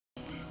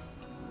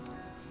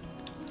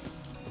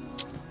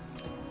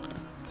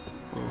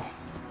Ooh.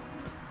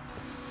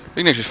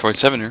 Big Nature's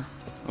 47 here.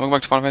 Welcome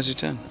back to Final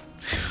Fantasy X.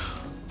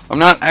 I'm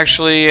not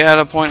actually at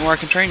a point where I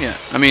can train yet.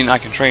 I mean, I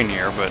can train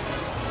here, but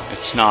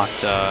it's not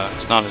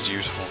as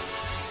useful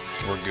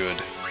or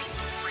good,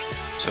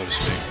 so to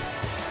speak.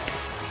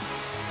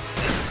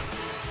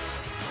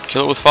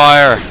 Kill it with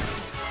fire.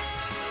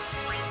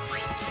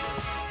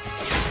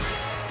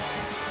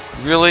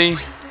 Really?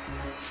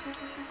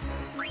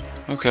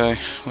 Okay,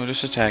 we'll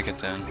just attack it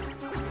then.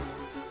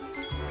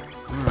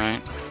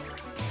 Alright.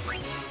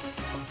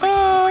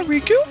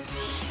 Riku?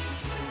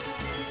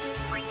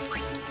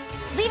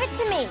 Leave it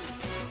to me.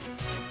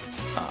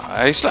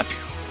 I slap you.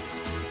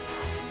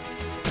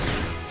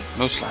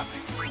 No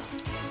slapping.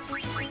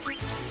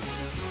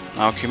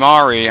 Now,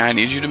 Kimari, I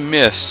need you to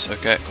miss.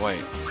 Okay,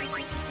 wait.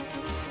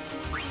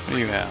 What do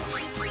you have?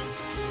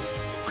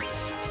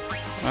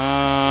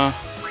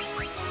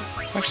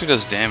 Actually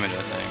does damage,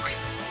 I think.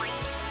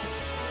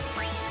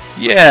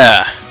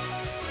 Yeah!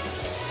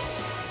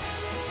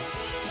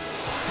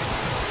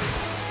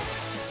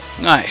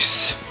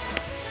 Nice.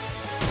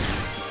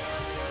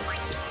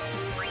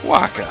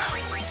 Waka.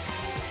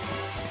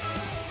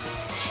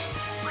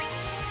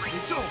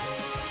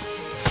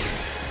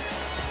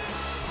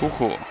 Cool,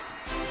 cool.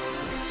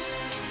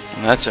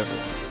 And that's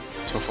everyone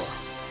so far.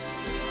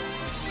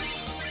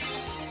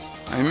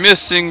 I'm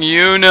missing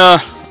Yuna.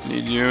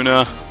 Need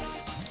Yuna.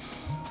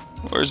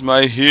 Where's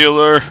my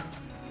healer?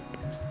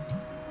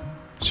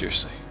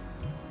 Seriously.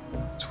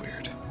 It's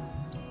weird.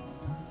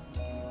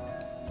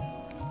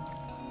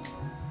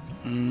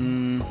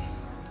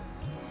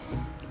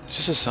 Is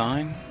this a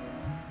sign?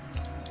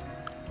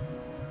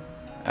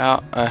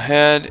 Out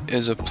ahead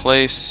is a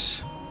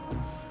place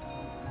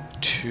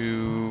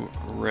to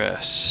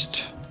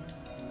rest.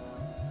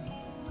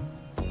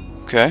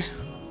 Okay.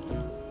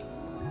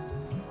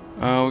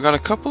 We got a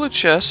couple of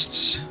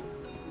chests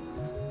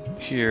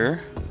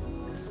here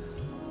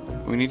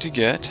we need to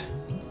get.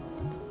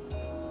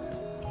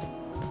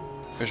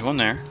 There's one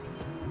there,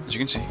 as you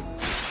can see.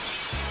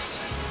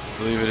 I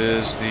believe it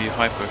is the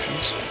high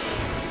potions.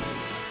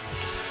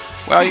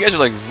 Wow, you guys are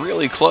like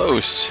really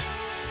close.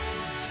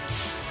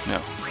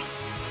 No.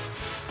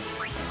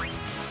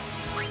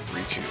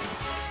 Riku.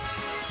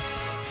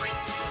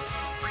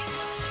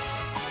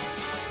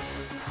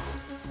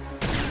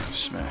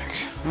 Smack.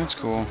 That's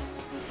cool.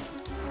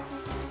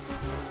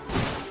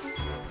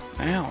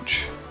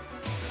 Ouch.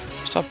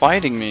 Stop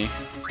biting me.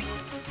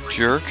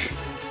 Jerk.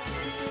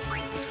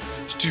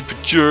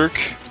 Stupid jerk.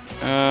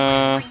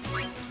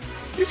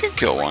 You can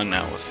kill one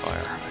now with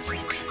fire, I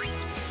think.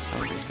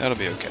 That'll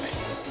be okay.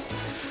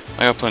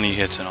 I got plenty of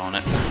hits in on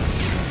it.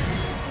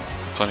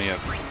 Plenty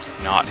of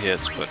not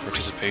hits, but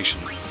participation.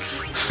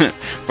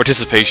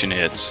 Participation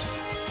hits.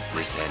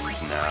 This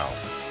ends now.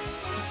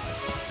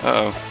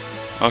 Uh-oh.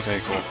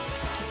 Okay, cool.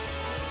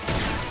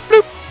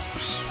 Bloop!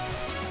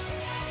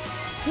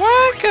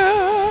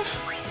 Waka!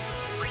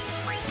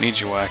 Need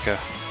you, Waka.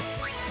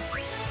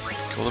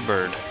 Kill the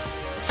bird.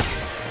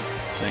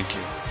 Thank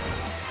you.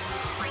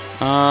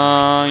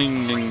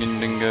 Ding ding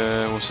ding.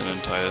 What's an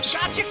Entitus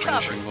for the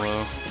finishing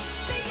blow?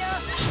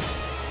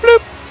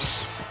 Bloop!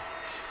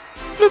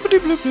 Bloopity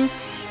bloop bloop.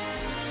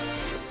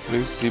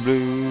 Bloopity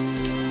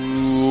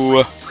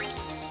blue.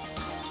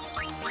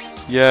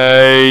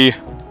 Yay!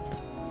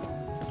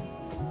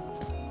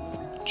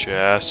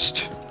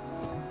 Chest.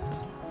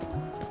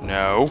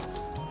 No.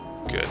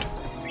 Good.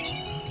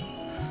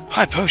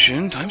 High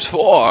potion times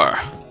 4.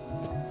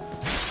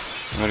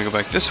 I'm gonna go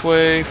back this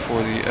way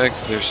for the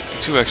X. There's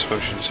 2 X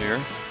potions here.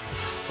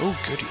 Oh,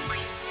 goody.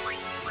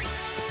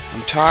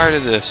 I'm tired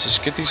of this.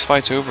 Just get these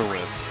fights over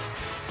with.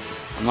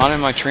 I'm not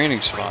in my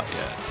training spot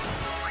yet.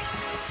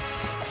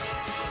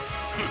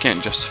 I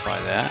can't justify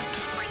that.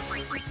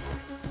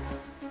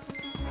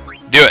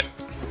 Do it!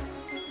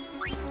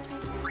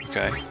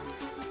 Okay.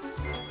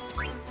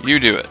 You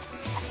do it.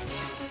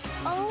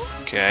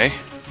 Okay.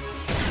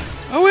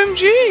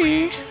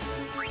 OMG!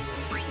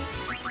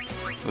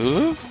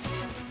 Ooh.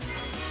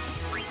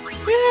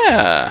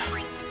 Yeah!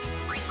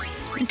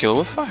 You can kill it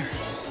with fire.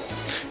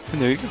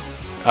 And there you go.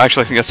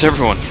 Actually, I think that's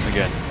everyone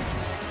again.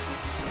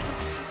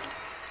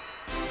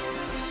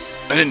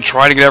 I didn't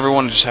try to get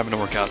everyone, it just happened to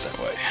work out that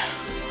way.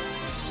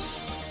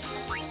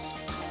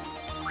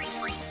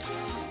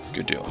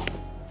 Good deal.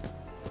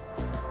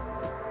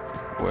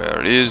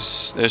 Where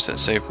is... There's that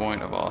save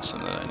point of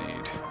awesome that I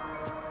need.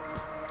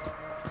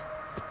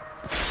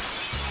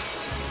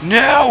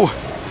 No!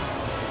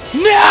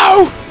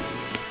 No!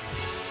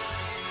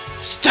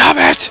 Stop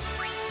it!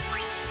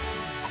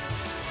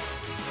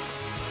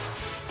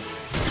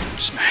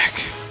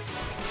 Smack.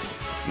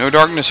 No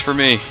darkness for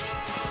me.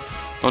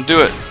 Don't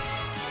do it.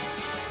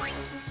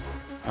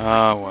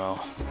 Ah,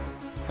 well.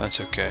 That's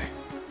okay.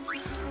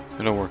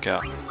 It'll work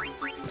out.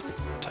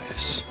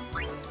 Titus.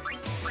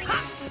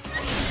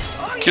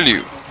 Kill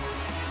you.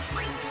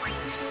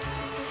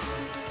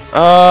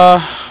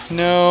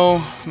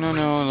 No.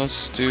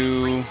 Let's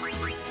do...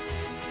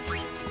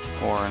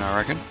 Orin, I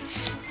reckon.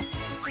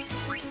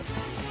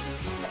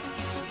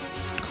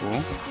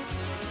 Cool.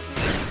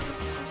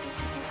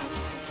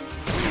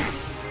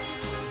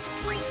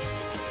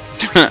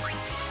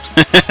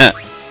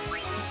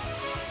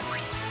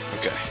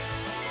 Okay.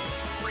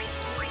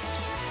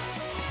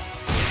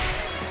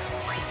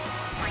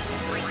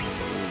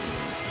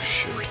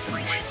 Should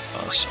finish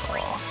us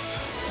off.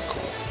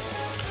 Cool.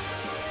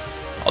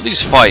 All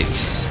these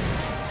fights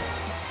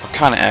are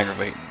kind of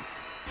aggravating.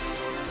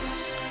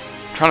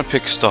 I'm trying to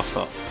pick stuff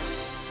up.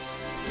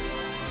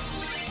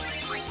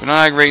 They're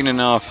not aggravating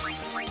enough.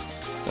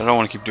 I don't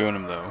want to keep doing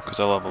them though, because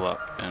I level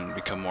up and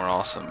become more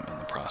awesome in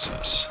the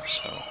process.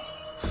 So,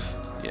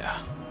 yeah.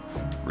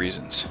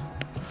 Reasons.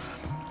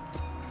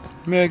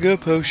 Mega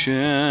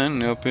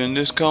potion up in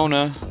this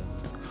corner.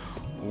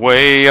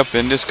 Way up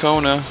in this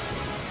corner.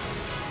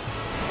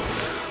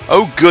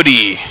 Oh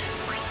goody!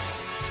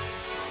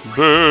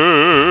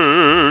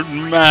 Birdman!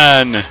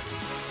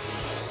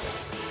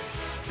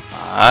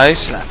 I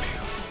slap you.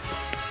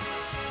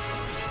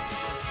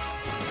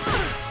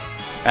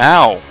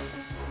 Ow!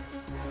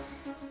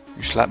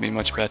 You slap me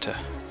much better.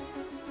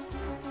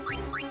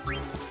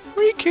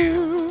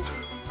 Riku!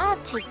 I'll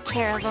take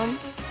care of him.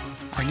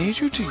 I need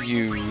you to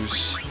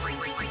use...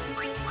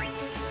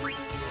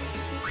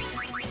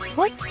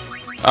 What?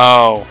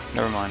 Oh,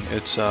 never mind.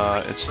 It's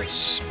a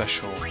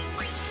special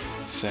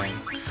thing.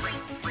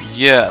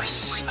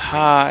 Yes.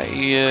 Hi.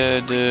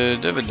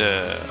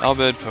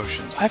 Albed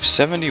potions. I have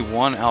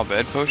 71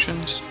 Albed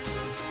potions?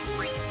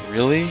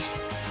 Really?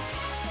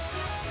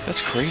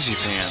 That's crazy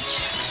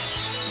pants.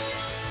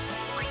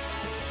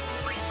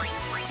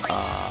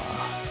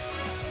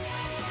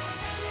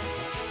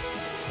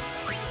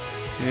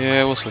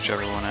 Yeah, we'll switch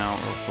everyone out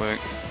real quick.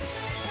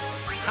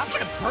 How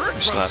can a bird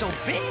grow so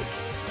big?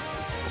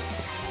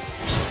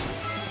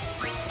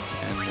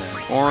 And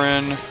then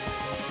Orin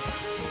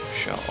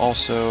shall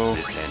also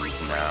This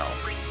ends now.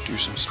 do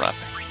some slapping.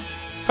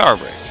 Power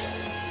break.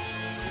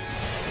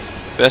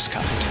 Best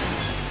kind.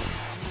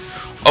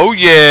 Oh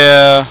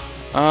yeah!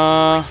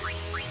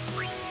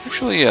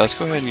 Actually, yeah, let's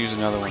go ahead and use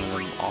another one of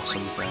them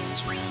awesome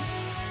things, man.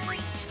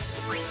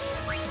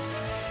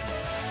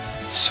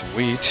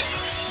 Sweet.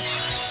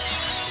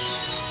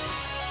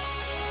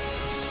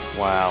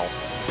 Wow.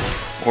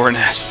 Orin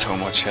has so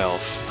much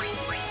health.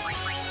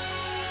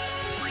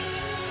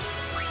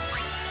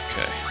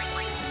 Okay.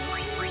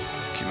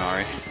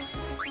 Kimari.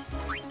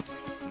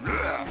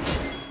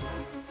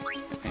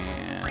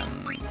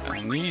 And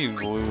I need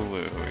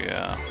Lulu,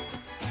 yeah.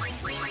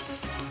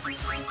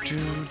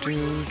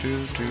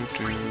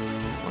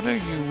 What are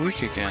you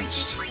weak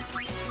against?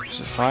 Is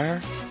it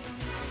fire?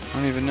 I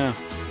don't even know.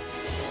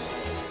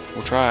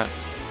 We'll try it.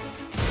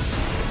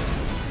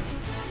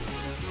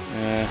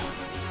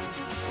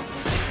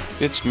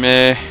 It's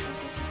meh.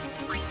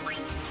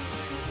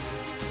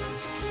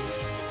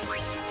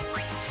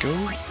 Go.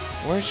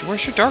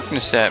 Where's your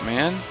darkness at,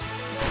 man?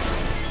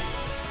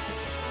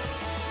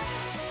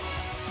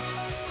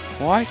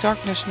 Why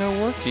darkness no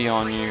worky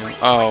on you?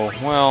 Oh,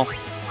 well.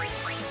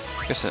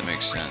 I guess that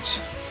makes sense.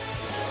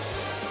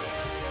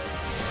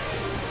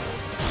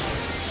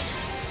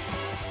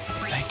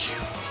 Thank you.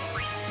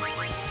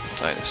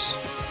 Titus.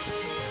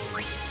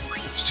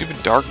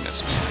 Stupid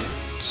darkness, man.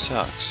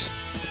 Sucks.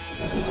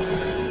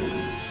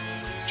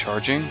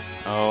 Charging?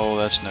 Oh,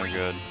 that's no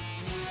good.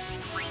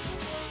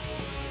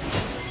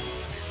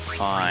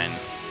 Fine.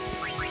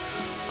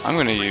 I'm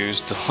gonna use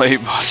Delay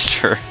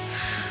Buster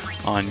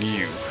on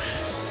you.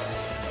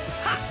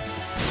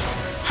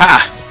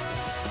 Ha!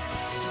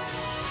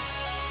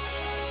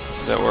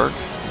 Does that work?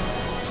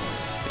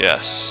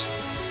 Yes.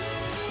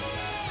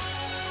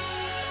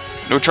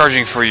 No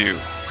charging for you.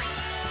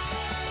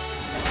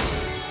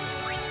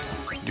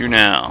 Do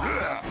now.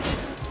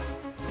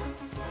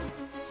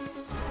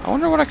 I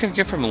wonder what I could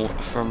get from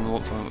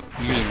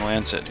using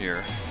Lancet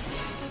here.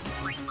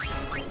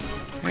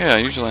 Yeah,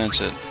 use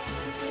Lancet.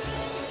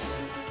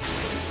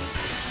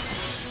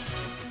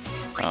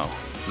 Oh,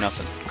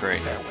 nothing.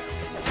 Great.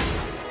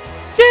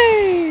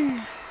 Yay!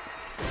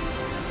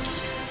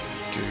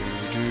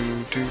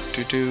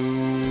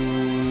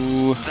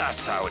 Do.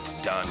 That's how it's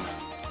done.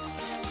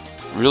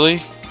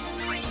 Really?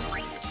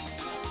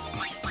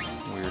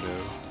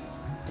 Weirdo.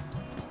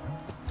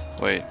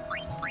 Wait.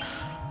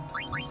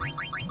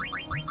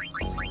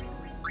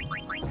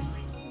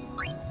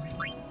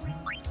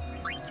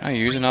 Can I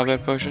use an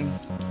Albed potion?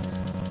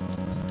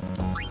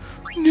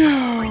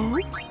 No!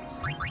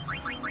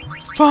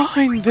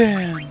 Fine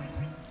then!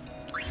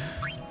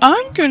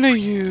 I'm gonna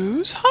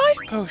use high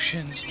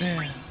potions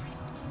then!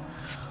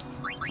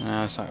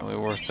 Nah, it's not really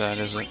worth that,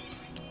 is it?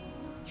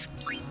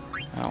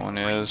 That one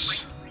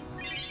is.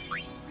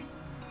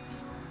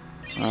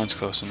 Oh, it's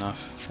close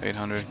enough.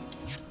 800.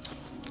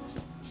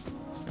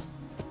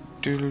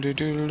 Doodle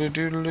doodle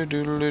doodle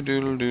doodle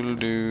doodle doodle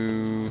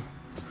doo.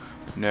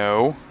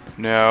 No.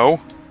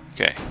 No.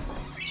 Okay.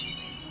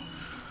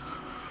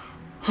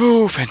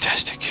 Oh,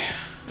 fantastic.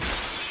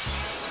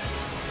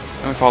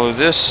 And we follow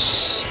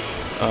this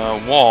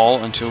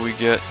wall until we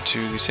get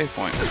to the save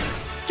point.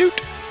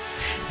 Doot!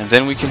 And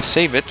then we can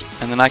save it,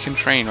 and then I can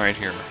train right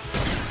here.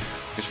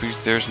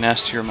 Because there's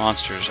nastier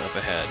monsters up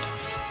ahead.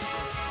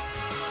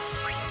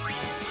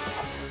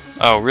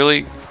 Oh,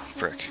 really?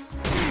 Frick.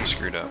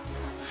 Screwed up.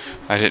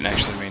 I didn't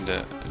actually mean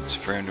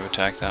for him to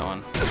attack that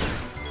one.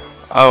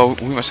 Oh,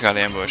 we must have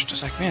got ambushed.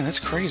 It's like, man, that's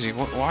crazy.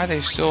 Why are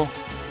they still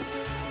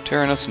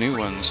tearing us new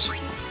ones?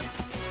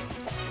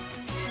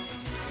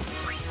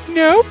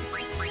 Nope.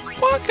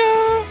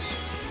 Waka.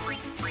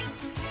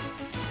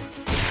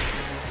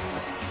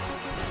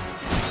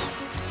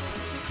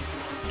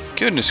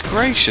 Goodness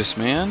gracious,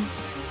 man.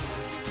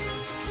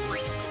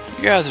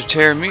 You guys are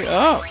tearing me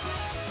up.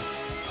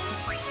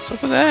 What's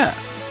up with that?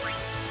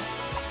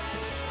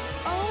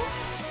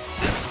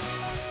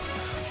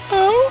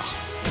 Oh.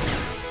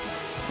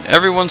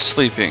 Everyone's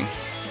sleeping.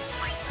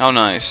 How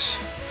nice.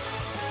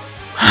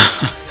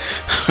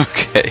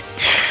 Okay.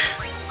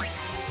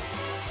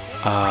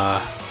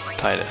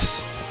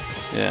 Titus.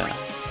 Yeah.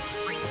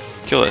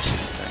 Kill this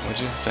thing, would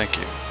you? Thank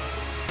you.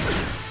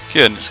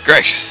 Goodness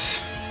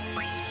gracious.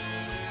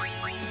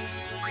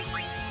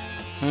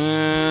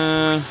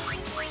 I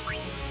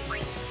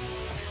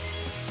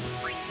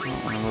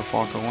don't know where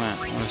Falco went.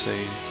 I want to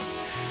say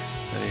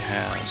that he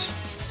has.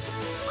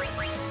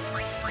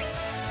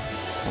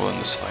 We'll end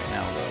this fight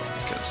now, though,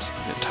 because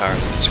I'm getting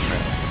tired of this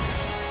crap.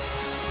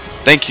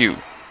 Thank you,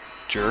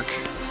 jerk.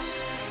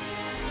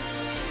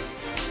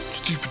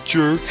 Stupid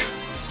jerk.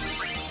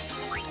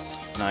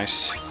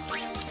 Nice.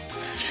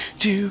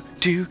 Do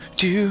do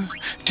do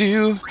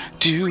do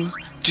do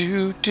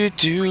do do do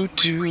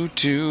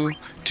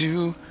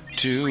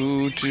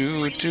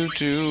do do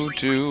do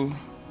do.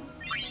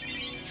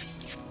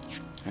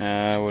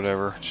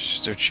 Whatever.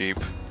 They're cheap.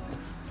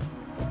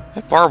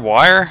 That barbed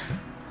wire?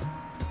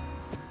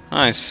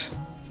 Nice.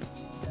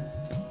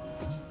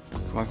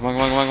 Come on, come on,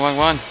 come on, come on, come on,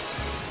 come on.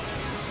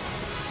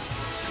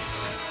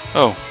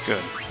 Oh,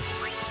 good.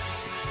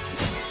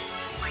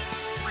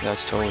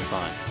 That's totally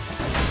fine.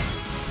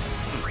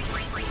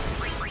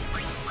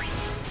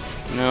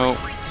 No,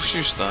 just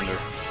use thunder.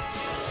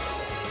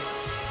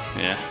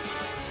 Yeah.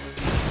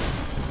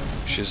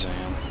 Shazam.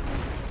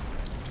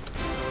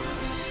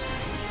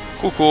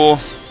 Cool, cool.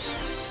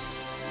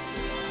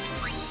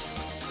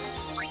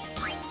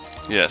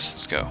 Yes,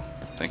 let's go.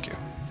 Thank you.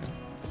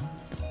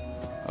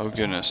 Oh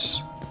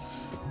goodness.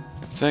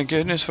 Thank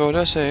goodness for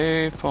the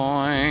save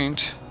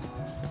point.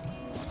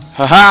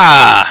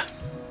 Haha!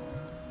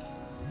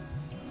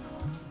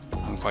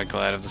 I'm quite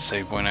glad of the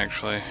save point,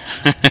 actually.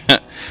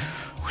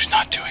 Who's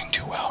not doing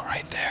too well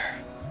right there?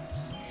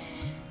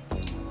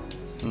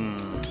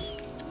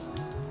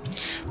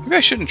 Maybe I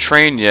shouldn't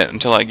train yet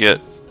until I get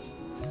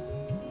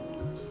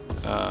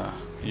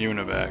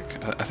Yuna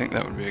back. I think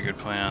that would be a good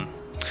plan.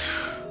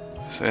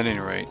 So at any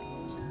rate,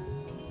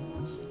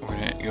 we're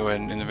going to go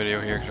ahead and end the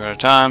video here because we're out of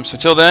time. So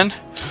till then,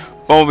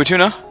 Bumblebee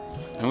Tuna,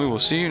 and we will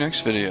see you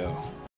next video.